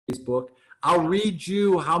Facebook. I'll read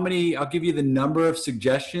you I'll give you the number of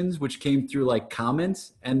suggestions which came through like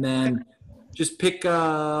comments, and then just pick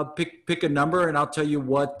a number, and I'll tell you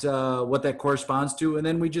what that corresponds to, and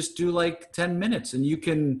then we just do like 10 minutes, and you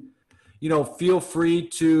can, feel free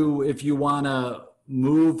to, if you want to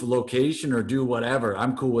move location or do whatever.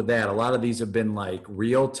 I'm cool with that. A lot of these have been like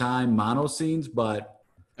real time mono scenes, but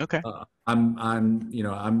Okay.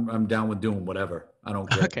 I'm down with doing whatever. I don't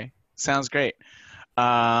care. Okay. Sounds great.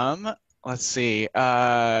 Let's see.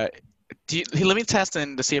 Let me test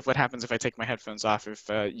and to see what happens if I take my headphones off, if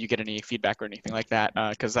you get any feedback or anything like that,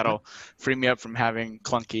 because that'll free me up from having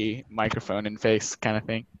clunky microphone and face kind of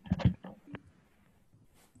thing.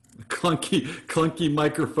 Clunky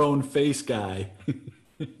microphone face guy.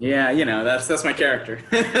 Yeah, that's my character.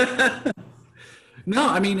 No,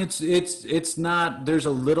 I mean it's not. There's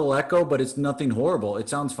a little echo, but it's nothing horrible. It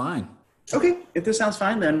sounds fine. Okay, if this sounds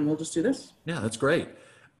fine, then we'll just do this. Yeah, that's great.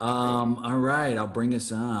 All right, I'll bring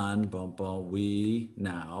us on. We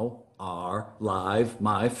now are live,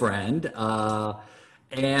 my friend,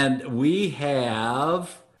 and we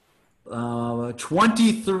have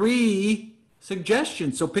 23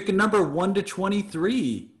 suggestions. So pick a number 1 to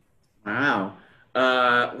 23. Wow.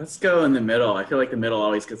 Let's go in the middle. I feel like the middle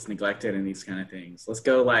always gets neglected in these kind of things. Let's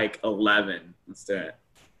go like 11. Let's do it.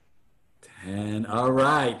 10. All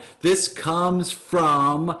right. This comes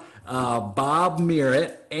from Bob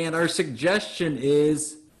Miret, and our suggestion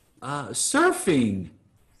is surfing.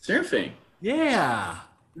 Surfing? Yeah.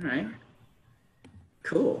 All right.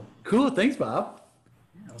 Cool. Cool. Thanks, Bob.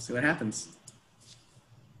 Yeah, we'll see what happens.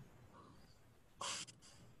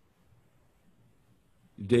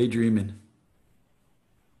 Daydreaming.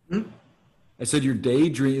 I said you're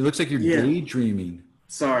daydreaming. It looks like you're daydreaming.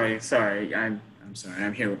 Sorry. I'm sorry. I'm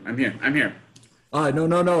here.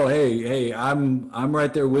 No. Hey, I'm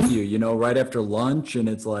right there with you. Right after lunch, and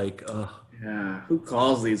it's like, yeah. Who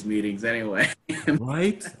calls these meetings anyway?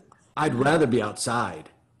 Right? I'd rather be outside.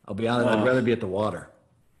 I'll be honest. I'd rather be at the water.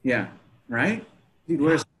 Yeah. Right. Dude,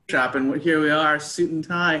 we're shopping. Here we are, suit and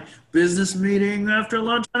tie. Business meeting after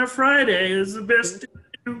lunch on a Friday is the best.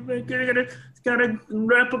 Gotta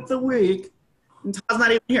wrap up the week. And Todd's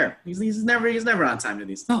not even here. He's never on time to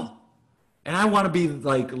these things. No. And I want to be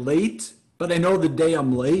like late, but I know the day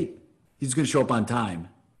I'm late, he's going to show up on time.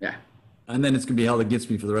 Yeah. And then it's going to be held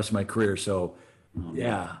against me for the rest of my career. So,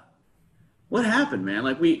 yeah. What happened, man?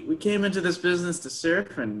 Like we came into this business to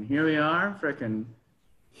surf, and here we are, freaking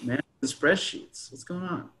managing spreadsheets. What's going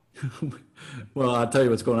on? Well, I'll tell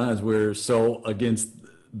you what's going on is we're so against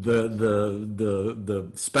the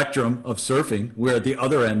spectrum of surfing. We're at the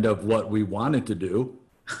other end of what we wanted to do.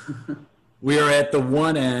 We are at the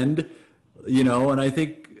one end, and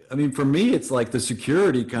I mean, for me, it's like the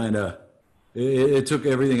security kind of, it took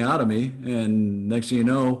everything out of me. And next thing you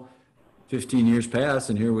know, 15 years pass,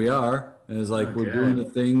 and here we are. And it's like, we're doing the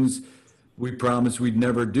things we promised we'd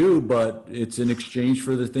never do, but it's in exchange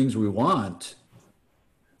for the things we want.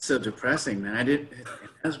 It's so depressing, man. It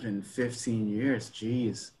has been 15 years.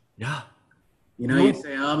 Jeez. Yeah. You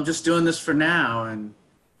say, oh, I'm just doing this for now, and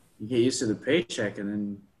you get used to the paycheck, and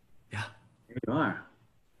then here you are.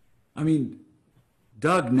 I mean,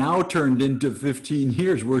 Doug, now turned into 15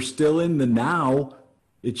 years. We're still in the now.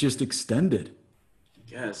 It's just extended. I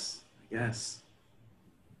guess. I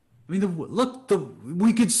mean,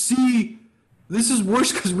 we could see. This is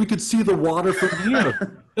worse because we could see the water from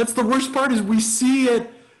here. That's the worst part is we see it.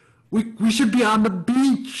 We should be on the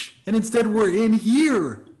beach, and instead we're in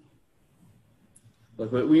here.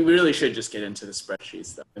 Look, we really should just get into the spreadsheet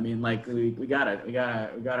stuff. I mean, like we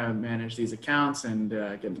gotta manage these accounts and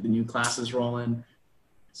get the new classes rolling.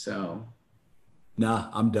 So. Nah,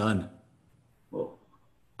 I'm done. Whoa.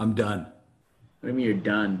 I'm done. What do you mean you're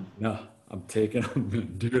done? No, I'm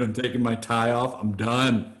taking my tie off. I'm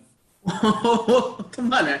done.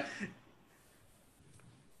 Come on, man.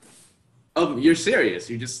 Oh, you're serious?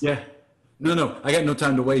 You just... Yeah. No, I got no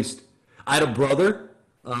time to waste. I had a brother.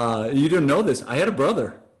 You didn't know this. I had a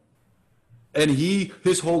brother. And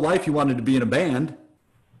his whole life, he wanted to be in a band.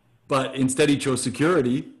 But instead, he chose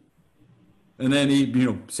security. And then he,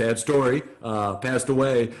 sad story, passed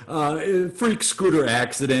away. Freak scooter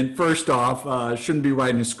accident. First off, shouldn't be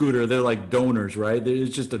riding a scooter. They're like donors, right?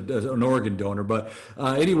 It's just an organ donor. But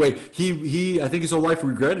anyway, he I think his whole life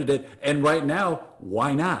regretted it. And right now,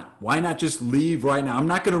 why not? Why not just leave right now? I'm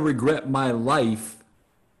not going to regret my life.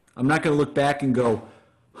 I'm not going to look back and go,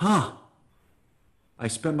 I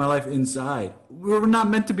spent my life inside. We're not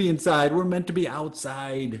meant to be inside. We're meant to be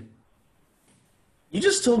outside. You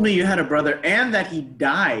just told me you had a brother and that he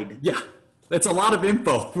died. Yeah, that's a lot of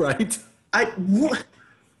info, right?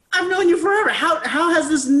 I've known you forever. How has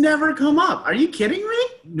this never come up? Are you kidding me?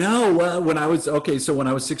 No, when I was okay, so when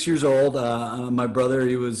I was 6 years old, my brother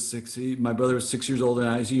my brother was 6 years older than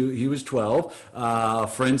I. He was 12. A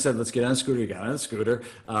friend said, "Let's get on a scooter." He got on a scooter.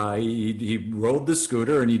 He rode the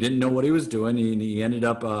scooter and he didn't know what he was doing. He ended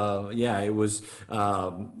up, it was,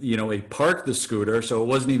 he parked the scooter, so it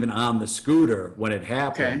wasn't even on the scooter when it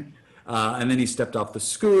happened. Okay. And then he stepped off the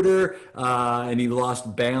scooter and he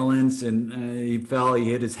lost balance and he fell.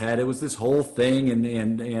 He hit his head. It was this whole thing,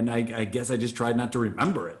 and I guess I just tried not to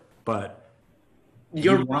remember it. But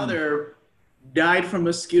Your brother died from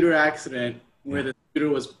a scooter accident where the scooter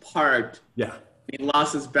was parked. yeah, He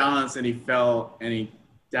lost his balance and he fell and he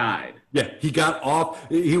died. yeah, he got off.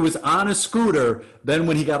 He was on a scooter. Then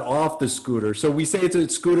when he got off the scooter, so we say it's a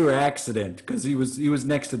scooter accident because he was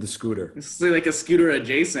next to the scooter. It's like a scooter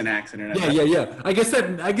adjacent accident. Yeah. I guess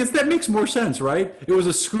that makes more sense, right? It was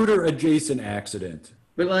a scooter adjacent accident.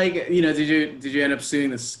 But like, did you end up suing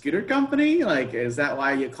the scooter company? Like, is that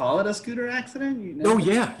why you call it a scooter accident? Oh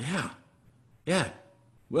yeah.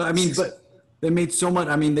 Well, I mean, but they made so much.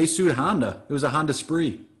 I mean, they sued Honda. It was a Honda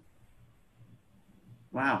spree.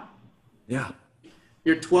 Wow. Yeah.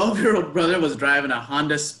 Your 12-year-old brother was driving a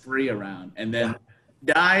Honda Spree around and then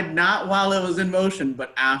died not while it was in motion,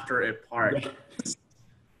 but after it parked. Yeah.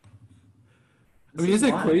 I mean, isn't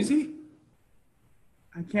it crazy?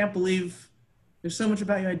 I can't believe there's so much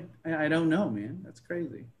about you I don't know, man. That's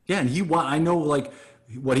crazy. Yeah, and I know like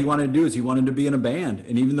what he wanted to do is he wanted to be in a band,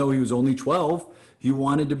 and even though he was only 12, he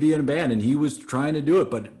wanted to be in a band, and he was trying to do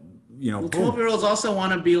it, but Well, 12-year-olds also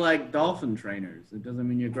want to be like dolphin trainers. It doesn't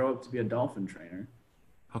mean you grow up to be a dolphin trainer.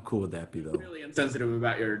 How cool would that be, though? I'm really insensitive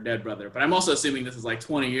about your dead brother, but I'm also assuming this is like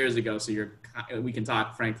 20 years ago, so we can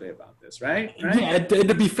talk frankly about this, right? Yeah, and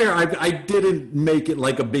to be fair, I didn't make it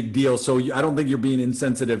like a big deal, so I don't think you're being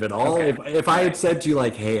insensitive at all. Okay. If I had said to you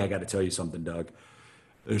like, "Hey, I got to tell you something, Doug,"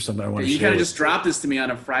 there's something I want to share. You kind of just dropped this to me on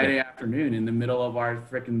a Friday afternoon in the middle of our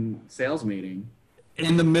freaking sales meeting.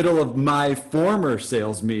 In the middle of my former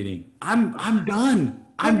sales meeting, I'm done.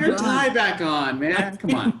 Put your tie back on, man.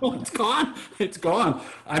 Come on. It's gone. It's gone.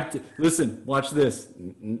 Listen, watch this.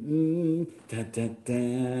 The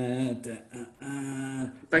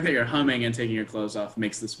fact that you're humming and taking your clothes off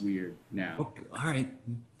makes this weird now. Okay, all right.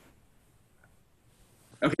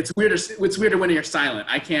 Okay, it's weirder when you're silent.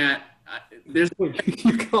 I can't.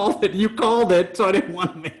 You called it, so I didn't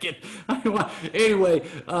want to make it. Anyway,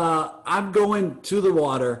 I'm going to the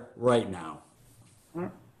water right now.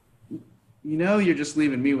 You're just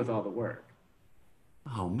leaving me with all the work.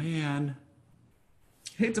 Oh, man.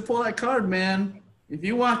 Hate to pull that card, man. If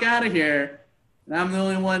you walk out of here, and I'm the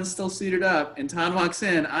only one still suited up, and Todd walks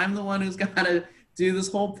in, I'm the one who's got to do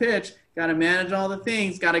this whole pitch, got to manage all the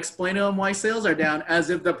things, got to explain to him why sales are down, as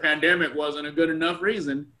if the pandemic wasn't a good enough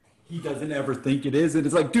reason. He doesn't ever think it is, and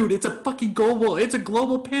it's like, dude, it's a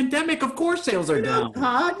global pandemic. Of course sales are down.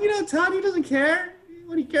 Todd, he doesn't care.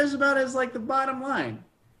 What he cares about is like the bottom line.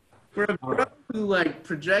 For a bro who like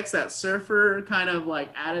projects that surfer kind of like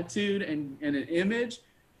attitude and an image,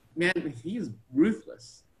 man, he's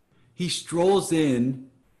ruthless. He strolls in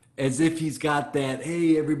as if he's got that,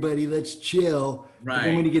 hey, everybody, let's chill. Right. And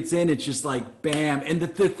then when he gets in, it's just like, bam. And the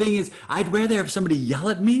thing is, I'd rather have somebody yell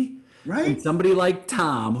at me. Right. And somebody like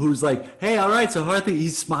Tom, who's like, hey, all right, so how are things? He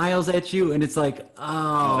smiles at you, and it's like,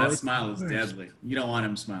 oh. That smile is deadly. You don't want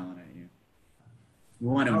him smiling at you. You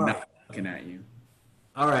want him not looking at you.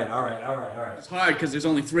 All right. It's hard because there's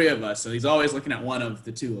only 3 of us, so he's always looking at one of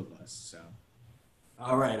the 2 of us. So.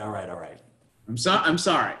 All right. I'm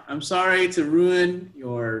sorry. I'm sorry to ruin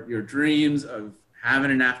your dreams of having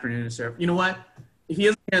an afternoon to surf. You know what? If he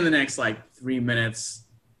isn't here in the next like 3 minutes,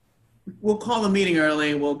 we'll call the meeting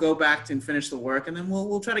early. We'll go back and finish the work, and then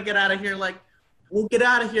we'll try to get out of here. We'll get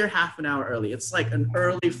out of here half an hour early. It's like an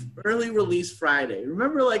early release Friday.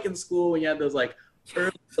 Remember, like in school when you had those like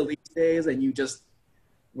early release days, and you just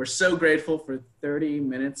were so grateful for 30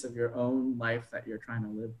 minutes of your own life that you're trying to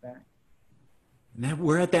live back. And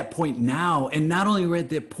we're at that point now, and not only we're at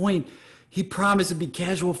that point, he promised to be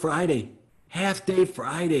casual Friday, half day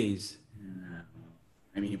Fridays.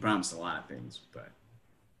 I mean, he promised a lot of things, but.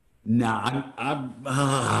 Nah,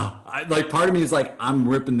 like part of me is like, I'm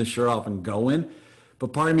ripping the shirt off and going,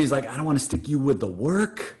 but part of me is like, I don't want to stick you with the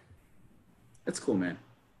work. That's cool, man.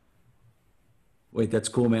 Wait, that's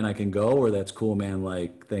cool, man, I can go? Or that's cool, man,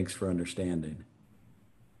 like, thanks for understanding?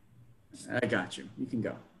 I got you. You can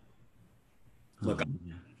go. Look,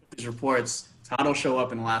 these reports, Todd will show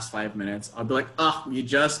up in the last 5 minutes. I'll be like, oh, you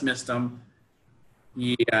just missed him.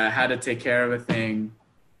 He had to take care of a thing.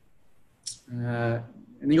 And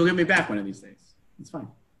then you'll get me back one of these days. It's fine.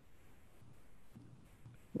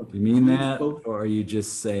 Look, You mean that, both- or are you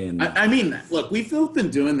just saying that? I mean, look, we've both been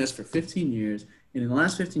doing this for 15 years, and in the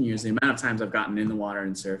last 15 years, the amount of times I've gotten in the water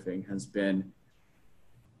and surfing has been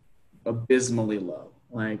abysmally low.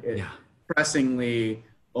 Like, Yeah. pressingly,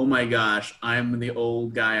 oh my gosh, I'm the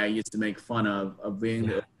old guy I used to make fun of being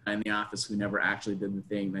the old guy in the office who never actually did the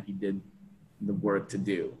thing that he did the work to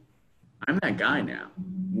do. I'm that guy now.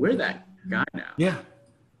 We're that guy now. Yeah.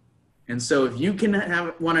 And so if you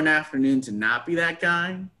can want an afternoon to not be that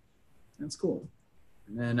guy, that's cool.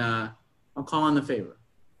 And then I'll call on the favor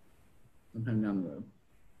sometime down the road.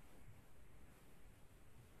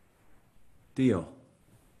 Deal.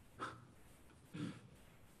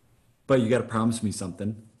 But you got to promise me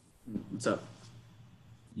something. What's up?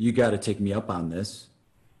 You got to take me up on this.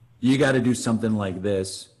 You got to do something like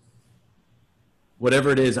this. Whatever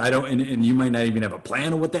it is, I don't, and you might not even have a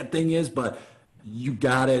plan of what that thing is, but you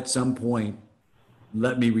got to at some point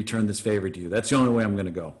let me return this favor to you. That's the only way I'm going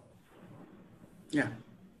to go. Yeah.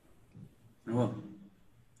 I will.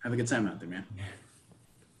 Have a good time out there, man.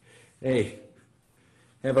 Hey,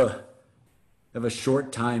 have a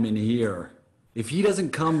short time in here. If he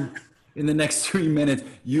doesn't come in the next 3 minutes,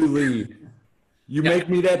 you leave. You make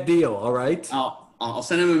me that deal, all right? I'll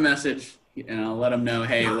send him a message and I'll let him know,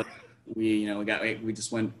 hey, look, we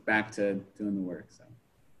just went back to doing the work. So.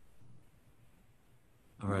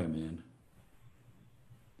 All right, man.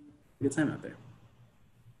 Good time out there.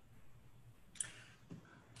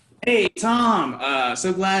 Hey, Tom.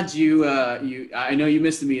 So glad you. I know you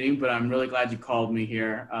missed the meeting, but I'm really glad you called me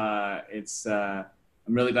here. I'm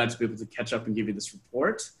really glad to be able to catch up and give you this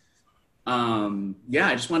report. I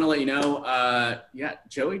just want to let you know.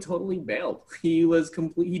 Joey totally bailed. He was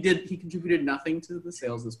complete. He contributed nothing to the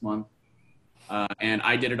sales this month, and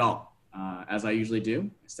I did it all, as I usually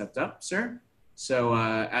do. I stepped up, sir. So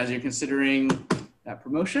as you're considering that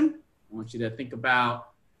promotion, I want you to think about,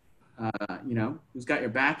 who's got your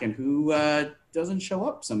back and who doesn't show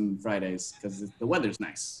up some Fridays because the weather's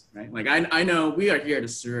nice, right? Like I know we are here to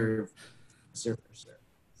serve surfers, sir.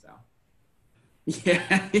 So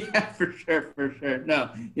yeah, for sure. No,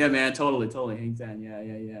 yeah, man, totally. Hangs on.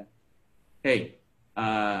 Yeah. Hey,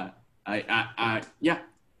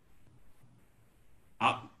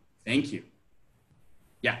 thank you.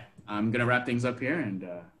 Yeah, I'm gonna wrap things up here, and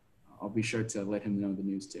I'll be sure to let him know the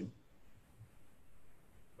news too.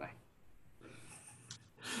 Bye.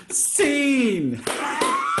 Scene!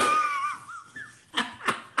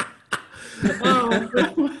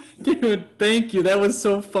 Oh, dude, thank you. That was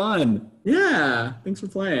so fun. Yeah, thanks for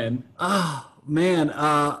playing. Oh, man.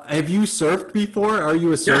 Have you surfed before? Are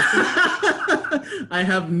you a surfer? I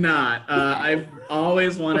have not. I've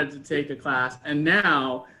always wanted to take a class, and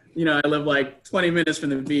now, I live like 20 minutes from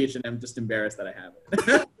the beach, and I'm just embarrassed that I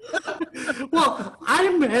haven't. Well,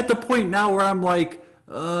 I'm at the point now where I'm like,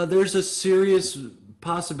 there's a serious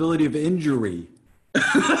possibility of injury.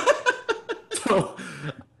 So,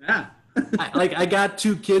 Yeah. I got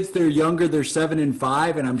 2 kids. They're younger. They're 7 and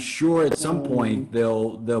 5, and I'm sure at some point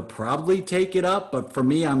they'll probably take it up. But for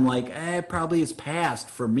me, I'm like, it probably is past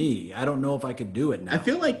for me. I don't know if I could do it now. I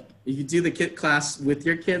feel like if you do the kid class with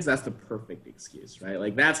your kids, that's the perfect excuse, right?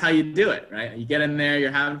 Like that's how you do it, right? You get in there,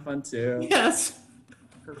 you're having fun too. Yes.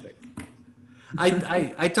 Perfect.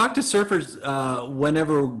 I talk to surfers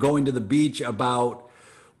whenever going to the beach about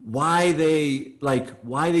why they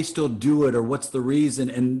still do it or what's the reason,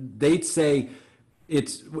 and they'd say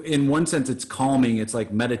it's, in one sense it's calming, it's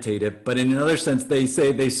like meditative, but in another sense they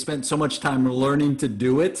say they spent so much time learning to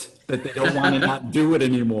do it that they don't want to not do it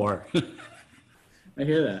anymore. I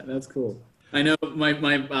hear that. That's cool. I know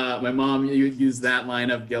my mom used that line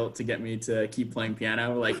of guilt to get me to keep playing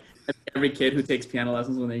piano. Like every kid who takes piano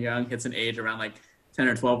lessons when they're young hits an age around like 10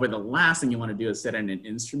 or 12 where the last thing you want to do is sit at an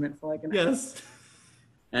instrument for like an hour. Yes.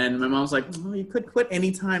 And my mom's like, well, you could quit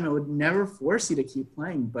anytime. I would never force you to keep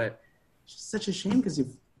playing, but it's just such a shame because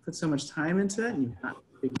you've put so much time into it and you've not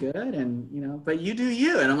been good, and but you do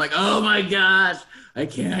you. And I'm like, oh my gosh, I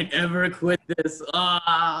can't ever quit this.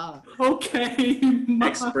 Okay.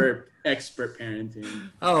 Expert parenting.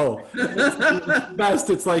 Oh, it's best.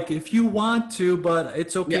 It's like, if you want to, but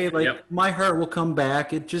it's okay. My heart will come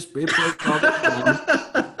back. It breaks all the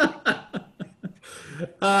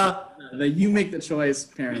time. You make the choice,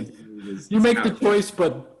 parenting. You make the choice,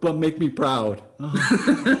 but make me proud.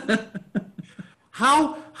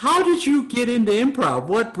 Oh. How did you get into improv?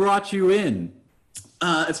 What brought you in?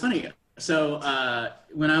 It's funny. So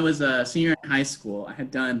when I was a senior in high school, I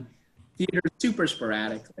had done theater super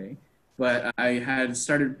sporadically, but I had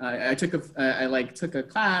started. I took a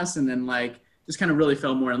class, and then just kind of really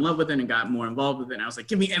fell more in love with it and got more involved with it. And I was like,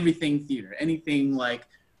 give me everything theater, anything like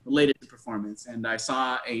related to performance. And I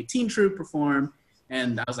saw a teen troupe perform,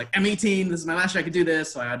 and I was like, I'm 18, this is my last year I could do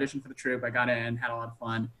this. So I auditioned for the troupe, I got in, had a lot of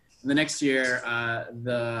fun. And the next year,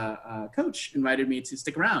 the coach invited me to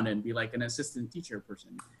stick around and be like an assistant teacher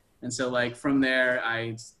person. And so like from there,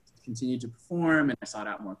 I continued to perform, and I sought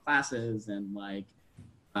out more classes, and like,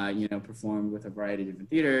 you know, performed with a variety of different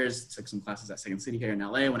theaters, took some classes at Second City here in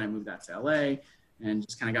LA when I moved out to LA, and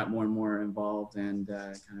just kind of got more and more involved, and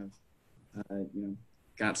you know,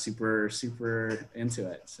 got super into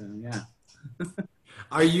it. So yeah.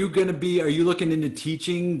 Are you looking into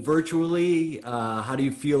teaching virtually? How do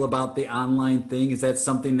you feel about the online thing? Is that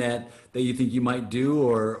something that you think you might do,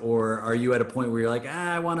 or are you at a point where you're like,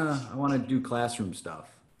 I wanna do classroom stuff?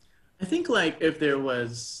 I think like if there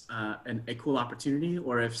was a cool opportunity,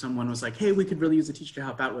 or if someone was like, hey, we could really use a teacher to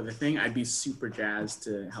help out with a thing, I'd be super jazzed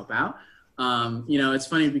to help out. You know, it's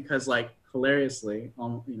funny because like hilariously,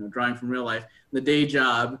 you know, drawing from real life, the day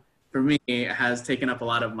job for me has taken up a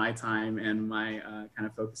lot of my time and my kind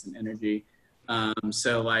of focus and energy.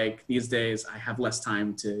 So like these days I have less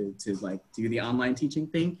time to like do the online teaching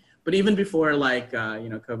thing. But even before like, you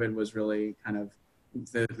know, COVID was really kind of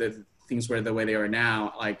the things were the way they are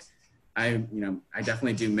now, like I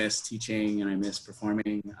definitely do miss teaching, and I miss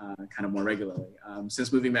performing kind of more regularly.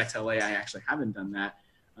 Since moving back to LA, I actually haven't done that.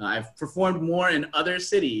 I've performed more in other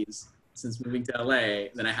cities since moving to LA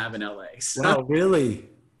than I have in LA. So, wow, really?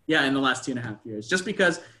 Yeah, in the last 2.5 years. Just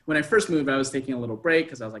because when I first moved, I was taking a little break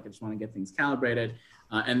because I was like, I just want to get things calibrated.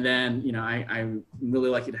 And then, you know, I'm really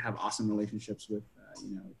lucky to have awesome relationships with,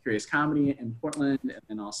 you know, Curious Comedy in Portland, and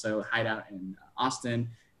then also Hideout in Austin.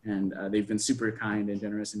 And they've been super kind and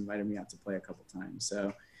generous and invited me out to play a couple times.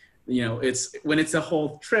 So, you know, when it's a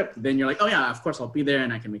whole trip, then you're like, oh yeah, of course I'll be there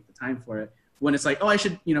and I can make the time for it. When it's like, oh, I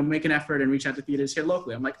should, you know, make an effort and reach out to theaters here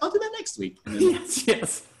locally, I'm like, I'll do that next week. And then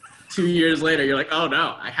yes. 2 years later, you're like, oh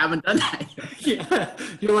no, I haven't done that yet. Yeah.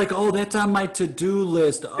 You're like, oh, that's on my to-do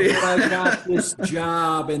list. Oh, I got this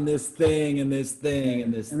job and this thing and this thing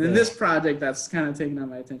and this And then this project that's kind of taking up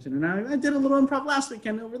my attention. And I did a little improv last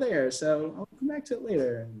weekend over there, so I'll come back to it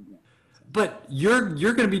later. And, yeah. But you're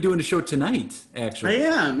going to be doing a show tonight, actually. I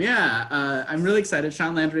am, yeah. I'm really excited.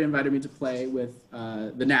 Sean Landry invited me to play with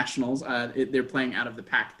the Nationals. They're playing out of the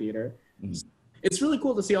Pack Theater. Mm-hmm. It's really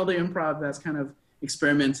cool to see all the improv that's kind of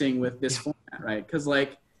experimenting with this format, right? Because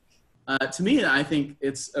like, to me, I think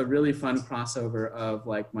it's a really fun crossover of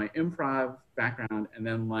like my improv background and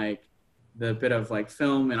then like the bit of like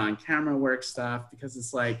film and on camera work stuff, because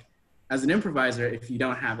it's like, as an improviser, if you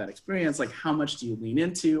don't have that experience, like how much do you lean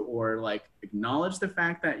into or like acknowledge the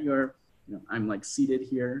fact that you're, you know, I'm like seated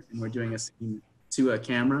here and we're doing a scene to a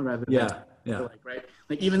camera rather than like, right?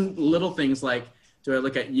 Like even little things like, do I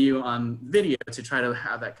look at you on video to try to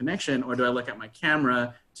have that connection, or do I look at my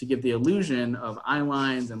camera to give the illusion of eye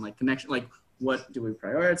lines and like connection? Like, what do we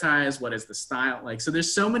prioritize? What is the style? Like, so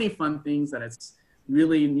there's so many fun things that it's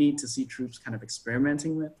really neat to see troops kind of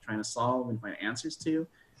experimenting with, trying to solve and find answers to.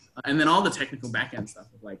 And then all the technical backend stuff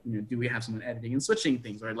of like, you know, do we have someone editing and switching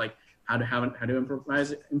things, or like how do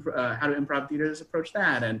improv theaters approach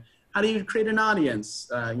that, and how do you create an audience?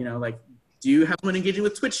 You know, like, do you have someone engaging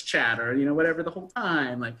with Twitch chat or, you know, whatever the whole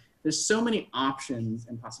time? Like, there's so many options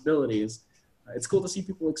and possibilities. It's cool to see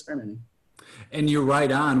people experimenting. And you're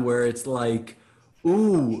right on where it's like,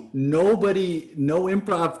 ooh, no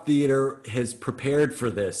improv theater has prepared for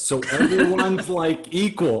this. So everyone's like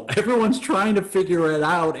equal. Everyone's trying to figure it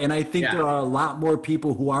out. And I think there are a lot more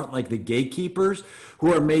people who aren't like the gatekeepers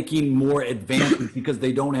who are making more advances because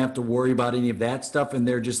they don't have to worry about any of that stuff. And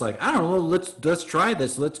they're just like, I don't know, let's try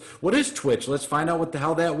this. What is Twitch? Let's find out what the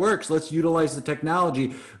hell that works. Let's utilize the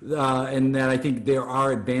technology. And that I think there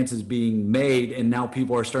are advances being made. And now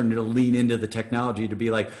people are starting to lean into the technology to be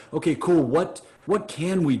like, okay, cool. What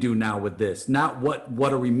can we do now with this? Not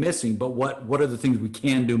what are we missing, but what are the things we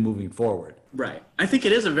can do moving forward? Right. I think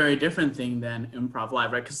it is a very different thing than improv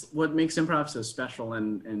live, right? Because what makes improv so special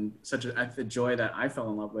and such the joy that I fell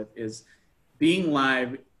in love with is being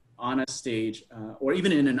live on a stage or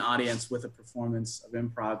even in an audience with a performance of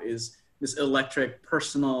improv is this electric,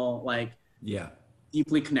 personal, like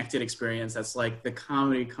deeply connected experience. That's like the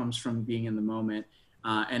comedy comes from being in the moment.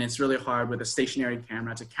 And it's really hard with a stationary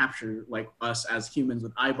camera to capture like us as humans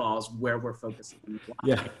with eyeballs where we're focusing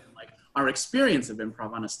on like our experience of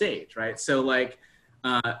improv on a stage, right? So like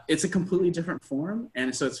it's a completely different form,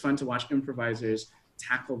 and so it's fun to watch improvisers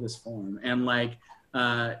tackle this form and like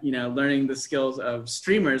you know, learning the skills of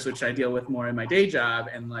streamers, which I deal with more in my day job,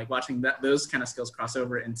 and like watching those kind of skills cross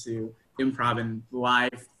over into improv and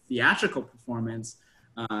live theatrical performance.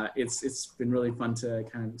 It's been really fun to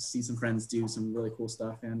kind of see some friends do some really cool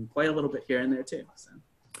stuff and play a little bit here and there too. So.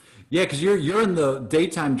 Yeah, because you're in the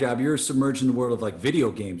daytime job. You're submerged in the world of like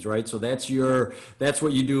video games, right? So that's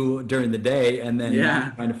what you do during the day, and then now Yeah.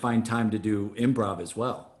 you're trying to find time to do improv as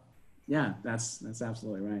well. Yeah, that's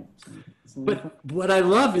absolutely right. So, it's a lot of fun. But what I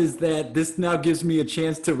love is that this now gives me a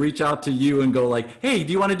chance to reach out to you and go like, hey,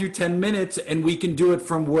 do you want to do 10 minutes? And we can do it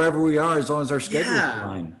from wherever we are as long as our schedule's Yeah.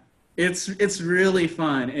 fine. It's really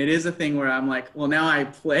fun. It is a thing where I'm like, well, now I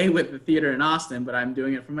play with the theater in Austin, but I'm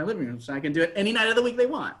doing it from my living room, so I can do it any night of the week they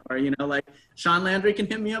want. Or like Sean Landry can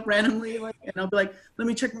hit me up randomly, and I'll be like, let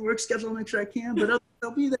me check my work schedule, make sure I can, but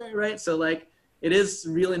I'll be there, right? So it is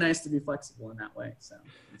really nice to be flexible in that way. So.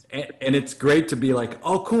 And it's great to be like,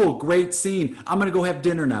 oh, cool, great scene. I'm gonna go have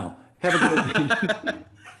dinner now. Have a great day.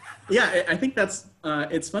 Yeah, I think that's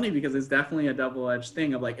it's funny because it's definitely a double-edged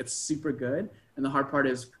thing of like it's super good, and the hard part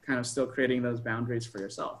is kind of still creating those boundaries for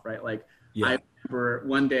yourself, right? Like I remember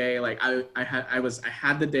one day, like I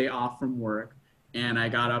had the day off from work, and I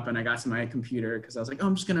got up and I got to my computer because I was like, oh,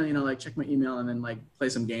 I'm just gonna like check my email and then like play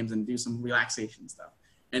some games and do some relaxation stuff.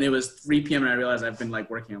 And it was 3 p.m. and I realized I've been like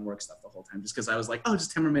working on work stuff the whole time just because I was like, oh,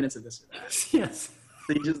 just 10 more minutes of this or that. Yes.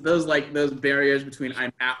 So just those barriers between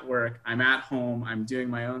I'm at work, I'm at home, I'm doing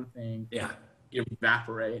my own thing. Yeah.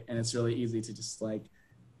 Evaporate, and it's really easy to just like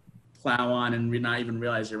plow on and not even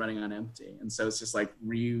realize you're running on empty. And so it's just like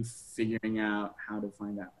figuring out how to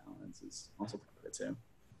find that balance is also part of it too.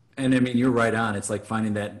 And I mean, you're right on. It's like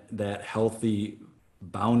finding that healthy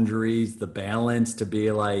boundaries, the balance to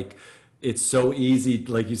be like, it's so easy.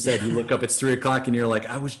 Like you said, you look up, it's 3 o'clock and you're like,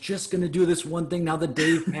 I was just going to do this one thing. Now the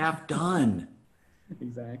day's half done.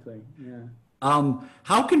 Exactly. Yeah.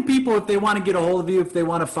 How can people, if they want to get a hold of you, if they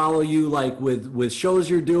want to follow you, like with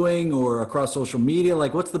shows you're doing or across social media,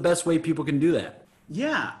 like what's the best way people can do that?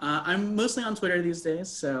 Yeah. I'm mostly on Twitter these days.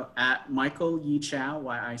 So at Michael Yichao,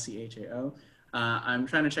 Yichao. I'm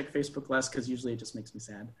trying to check Facebook less because usually it just makes me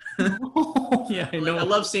sad. Oh, yeah, I know. I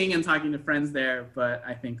love seeing and talking to friends there, but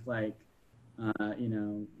I think like,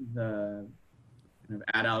 the kind of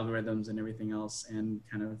ad algorithms and everything else, and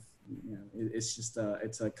kind of, it's just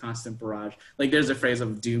it's a constant barrage. Like there's a phrase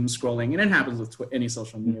of doom scrolling, and it happens with any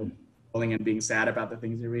social media, scrolling and being sad about the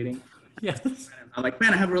things you're reading. Yes. I'm like,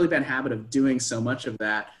 man, I have a really bad habit of doing so much of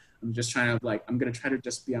that. I'm just trying to I'm going to try to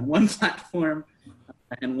just be on one platform,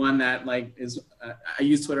 and one that like is, I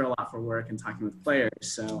use Twitter a lot for work and talking with players.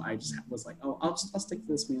 So I just was like, oh, I'll stick to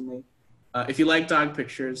this mainly. If you like dog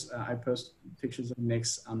pictures, I post pictures of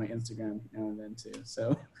Nick's on my Instagram now and then too.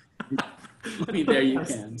 So I mean, there you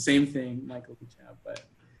can. Same thing, Michael Yichao. But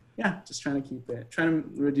yeah, just trying to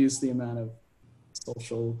reduce the amount of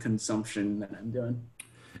social consumption that I'm doing.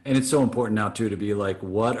 And it's so important now too to be like,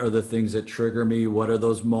 what are the things that trigger me? What are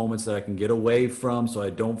those moments that I can get away from so I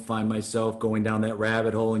don't find myself going down that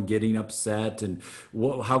rabbit hole and getting upset? And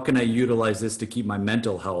how can I utilize this to keep my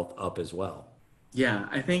mental health up as well? Yeah,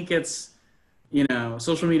 I think it's,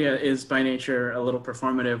 social media is by nature a little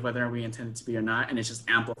performative, whether we intend it to be or not. And it's just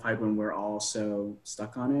amplified when we're all so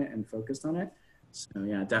stuck on it and focused on it. So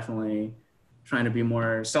yeah, definitely trying to be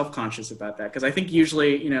more self-conscious about that. Because I think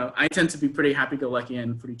usually, I tend to be pretty happy-go-lucky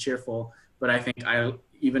and pretty cheerful, but I think I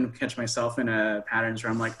even catch myself in patterns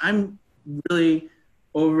where I'm like, I'm really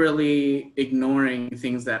overly ignoring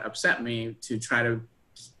things that upset me to try to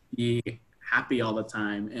be happy all the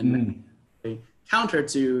time. And counter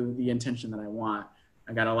to the intention that I want.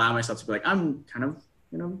 I got to allow myself to be like, I'm kind of,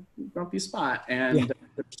 grumpy spot, and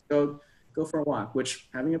just go for a walk, which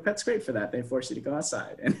having a pet's great for that. They force you to go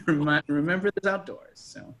outside and remember there's outdoors.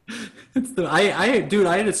 So I had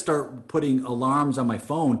to start putting alarms on my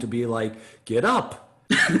phone to be like, get up,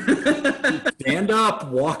 stand up,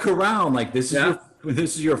 walk around. Like this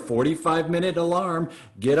is your 45-minute alarm.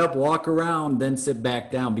 Get up, walk around, then sit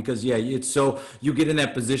back down. Because it's so you get in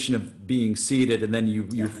that position of being seated, and then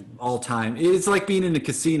you all time. It's like being in a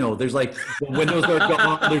casino. There's like the windows are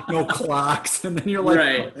gone. There's no clocks, and then you're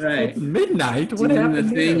like, right. It's midnight. What happened?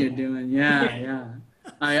 The thing you're doing, yeah.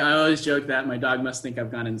 I always joke that my dog must think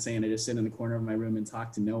I've gone insane. I just sit in the corner of my room and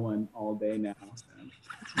talk to no one all day now. So.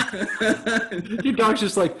 Your dog's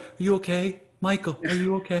just like, are you okay? Michael, are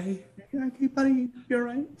you okay? Yeah, okay, buddy, you're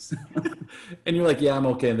right. So. And you're like, yeah, I'm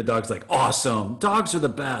okay. And the dog's like, awesome. Dogs are the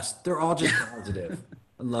best. They're all just positive.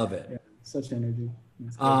 I love it. Yeah, such energy.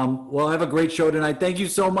 Well, have a great show tonight. Thank you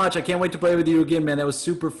so much. I can't wait to play with you again, man. That was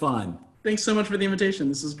super fun. Thanks so much for the invitation.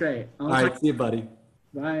 This is great. All right, see you, buddy.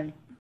 Bye.